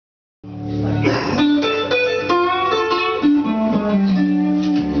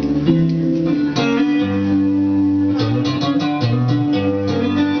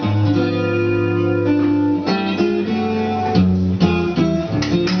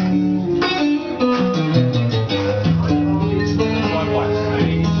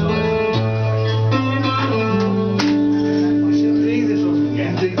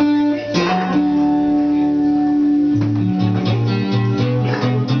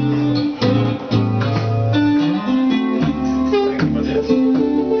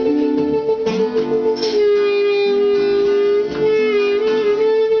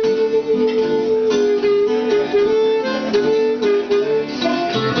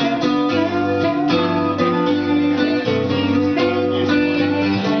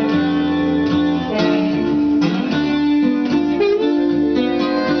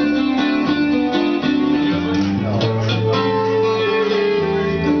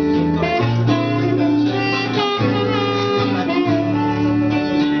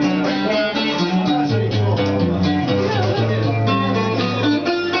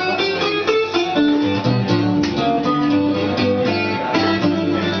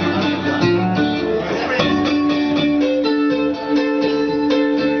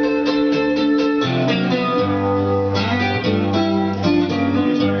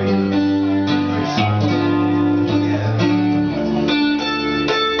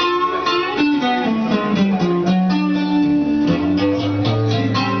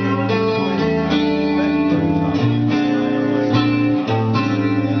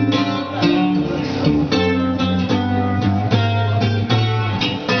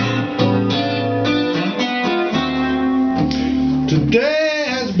Today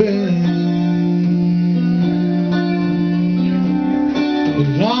has been a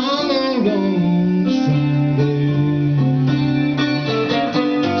long, lonesome day.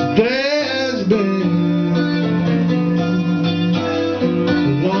 Today has been a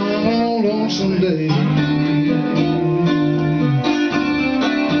long, lonesome day.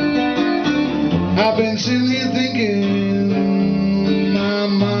 I've been sitting here thinking, my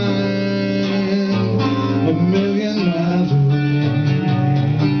mind a million miles away.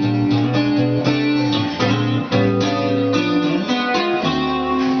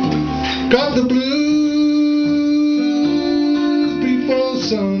 Got the blues before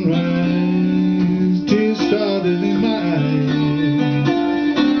sunrise, tears started in my eyes.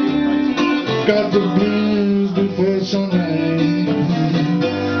 Got the blues before sunrise,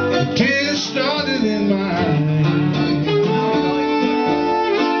 tears started in my eyes.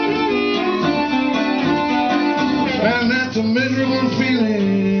 And that's a miserable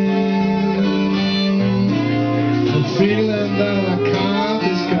feeling, a feeling that I can't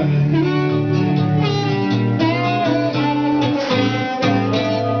disguise.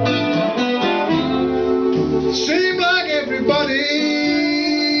 Seems like everybody's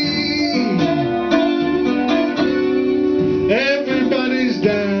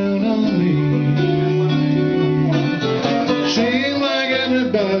down on me. Seems like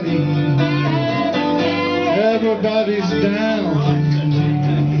everybody's down on me.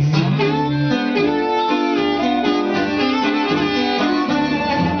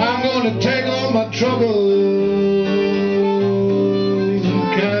 I'm gonna take all my troubles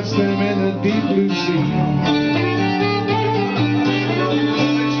and cast them in the deep blue sea.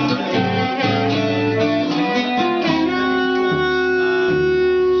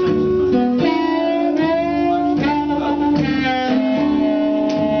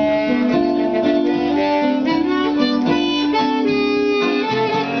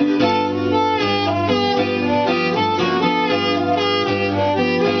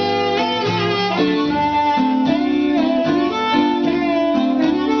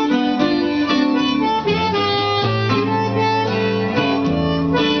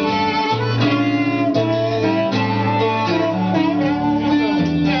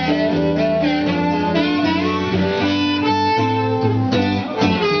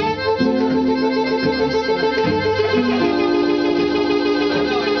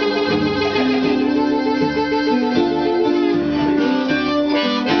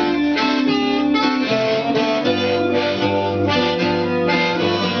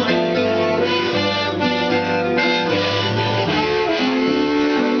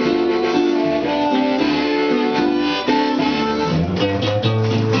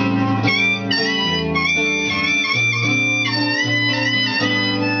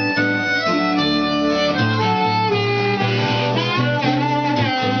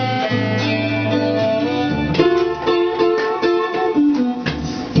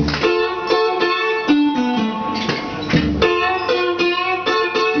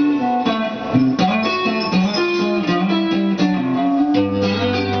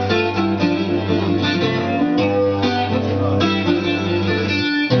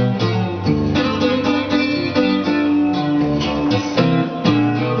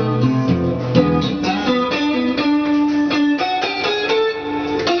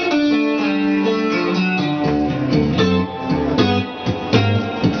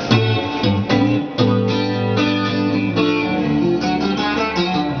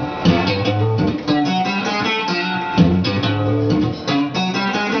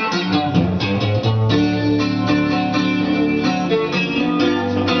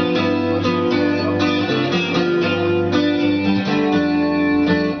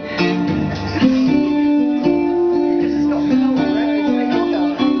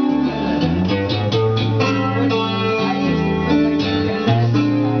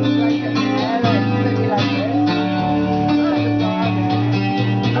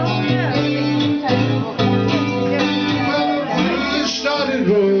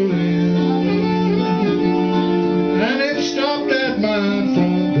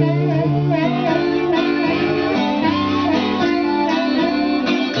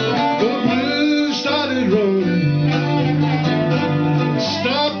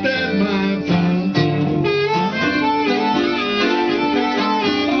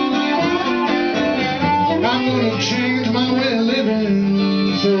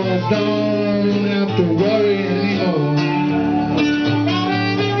 Don't have to worry